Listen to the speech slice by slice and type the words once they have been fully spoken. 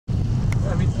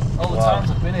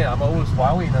times I've been here, I'm always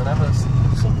wowing and ever.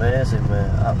 It's amazing,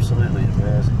 mate. Absolutely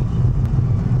amazing.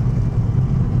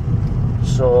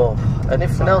 So,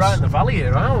 anything else? Right in the valley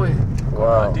here, aren't we?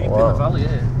 Wow, Right deep wow. in the valley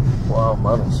here. Wow,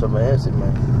 man, it's amazing,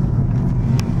 man.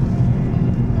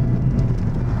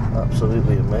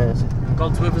 Absolutely amazing.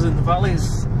 God's with us in the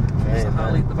valleys.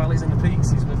 Amen. The valleys and the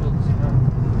peaks, He's with us, you know.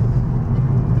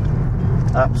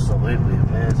 Absolutely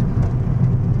amazing, man.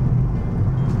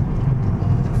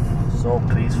 So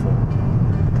peaceful.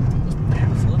 It's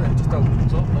beautiful, isn't it? It just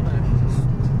opens up, doesn't it?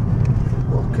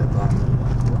 Look at that.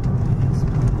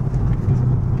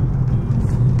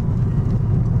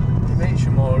 It makes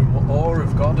you more in awe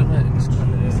of God, doesn't it? It's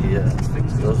kind of, Yeah,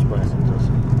 things it does, man, it does.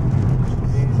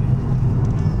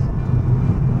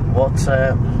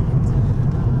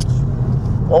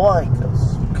 What,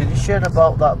 can you share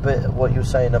about that bit, what you were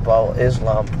saying about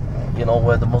Islam, you know,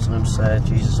 where the Muslims say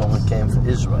Jesus only came for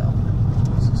Israel?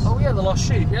 Oh yeah, the lost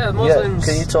sheep, yeah, the Muslims...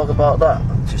 Yeah, can you talk about that,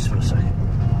 just for a second?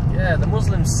 Yeah, the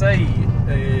Muslims say,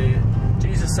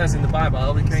 Jesus says in the Bible, I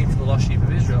only came for the lost sheep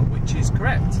of Israel, which is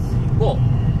correct. But,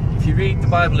 if you read the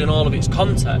Bible in all of its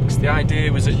context, the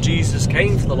idea was that Jesus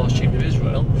came for the lost sheep of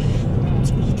Israel,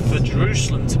 for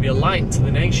Jerusalem to be a light to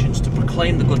the nations, to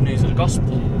proclaim the good news of the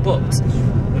gospel. But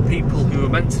the people who were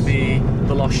meant to be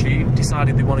the lost sheep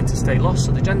decided they wanted to stay lost,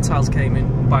 so the Gentiles came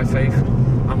in by faith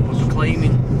and were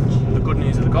proclaiming the good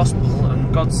news of the gospel.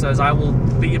 And God says, I will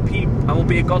be a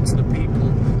God to the people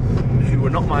who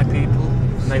were not my people,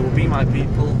 and they will be my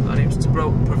people. And it was to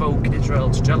provoke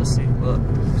Israel to jealousy. But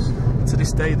to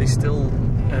this day, they still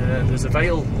there's a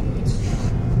veil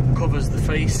covers the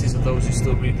faces of those who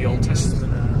still read the Old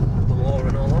Testament and the law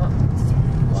and all that.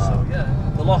 Wow. So yeah,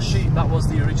 the lost sheep, that was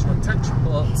the original intention,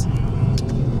 but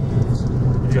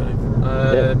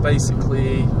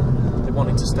basically they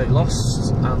wanted to stay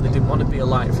lost and they didn't want to be a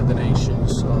light for the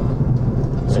nations.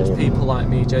 So it's people like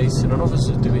me, Jason, and others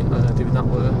are doing that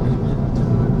work.